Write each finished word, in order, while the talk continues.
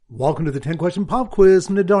Welcome to the 10-question pop quiz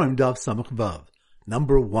from Nedarim Daf Samach Vav.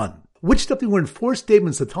 Number 1. Which stuff do we learn 4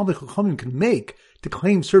 statements that Talmid Chachamim can make to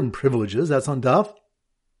claim certain privileges? That's on Daf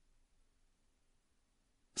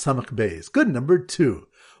Samach Beis. Good. Number 2.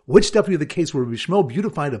 Which stuff do we have the case where Rabbi Shmuel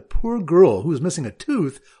beautified a poor girl who was missing a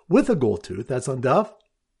tooth with a gold tooth? That's on Daf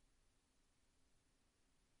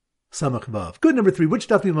Samach Vav. Good. Number 3. Which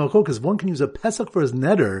stuff do we have because one can use a pesach for his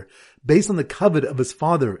neder based on the covet of his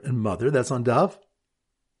father and mother? That's on Daf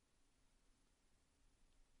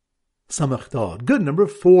Samach Dal. Good. Number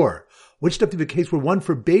 4. Which stuff do we have a case where one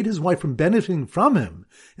forbade his wife from benefiting from him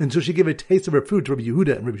until she gave a taste of her food to Rabbi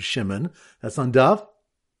Yehuda and Rabbi Shimon? That's on Daf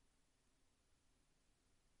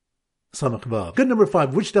Samach Vav. Good. Number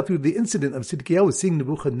 5. Which stuff do we have the incident of Tzidkiyahu seeing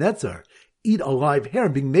Nebuchadnezzar eat a live hare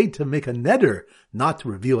and being made to make a neder not to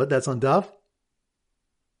reveal it? That's on Daf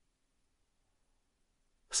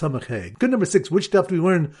Samach Hey. Good. Number 6. Which stuff do we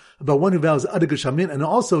learn about one who vows Adag Shamin and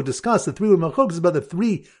also discuss the 3 Malchok is about the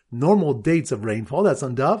 3 normal dates of rainfall? That's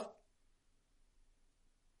on Daf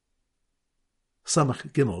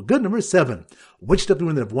Samach Gimel. Good. Number 7. Which stuff do we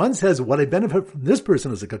learn that if one says what I benefit from this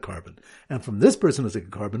person is like a carbon and from this person is like a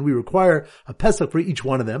carbon, we require a pesach for each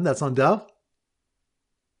one of them? That's on Daf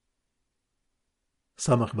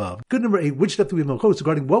Samach Vav. Good. Number 8. Which stuff do we have Malchos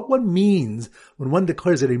regarding what one means when one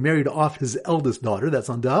declares that he married off his eldest daughter? That's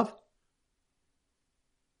on Daf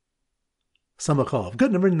Samach Vav.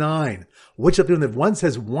 Good. Number 9. Which stuff do we know that if one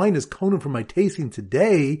says wine is konim for my tasting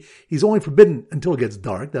today, he's only forbidden until it gets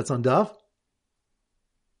dark? That's on Daf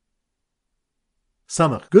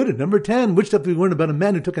Samach. Good. And number 10. Which stuff do we learn about a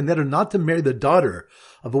man who took a neder not to marry the daughter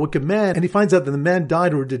of a wicked man and he finds out that the man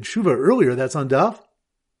died or did tshuva earlier? That's on Daf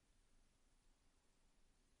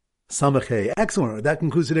Samach Hey. Excellent. That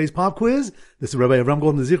concludes today's pop quiz. This is Rabbi Avram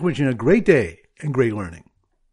Golden Zich wishing you a great day and great learning.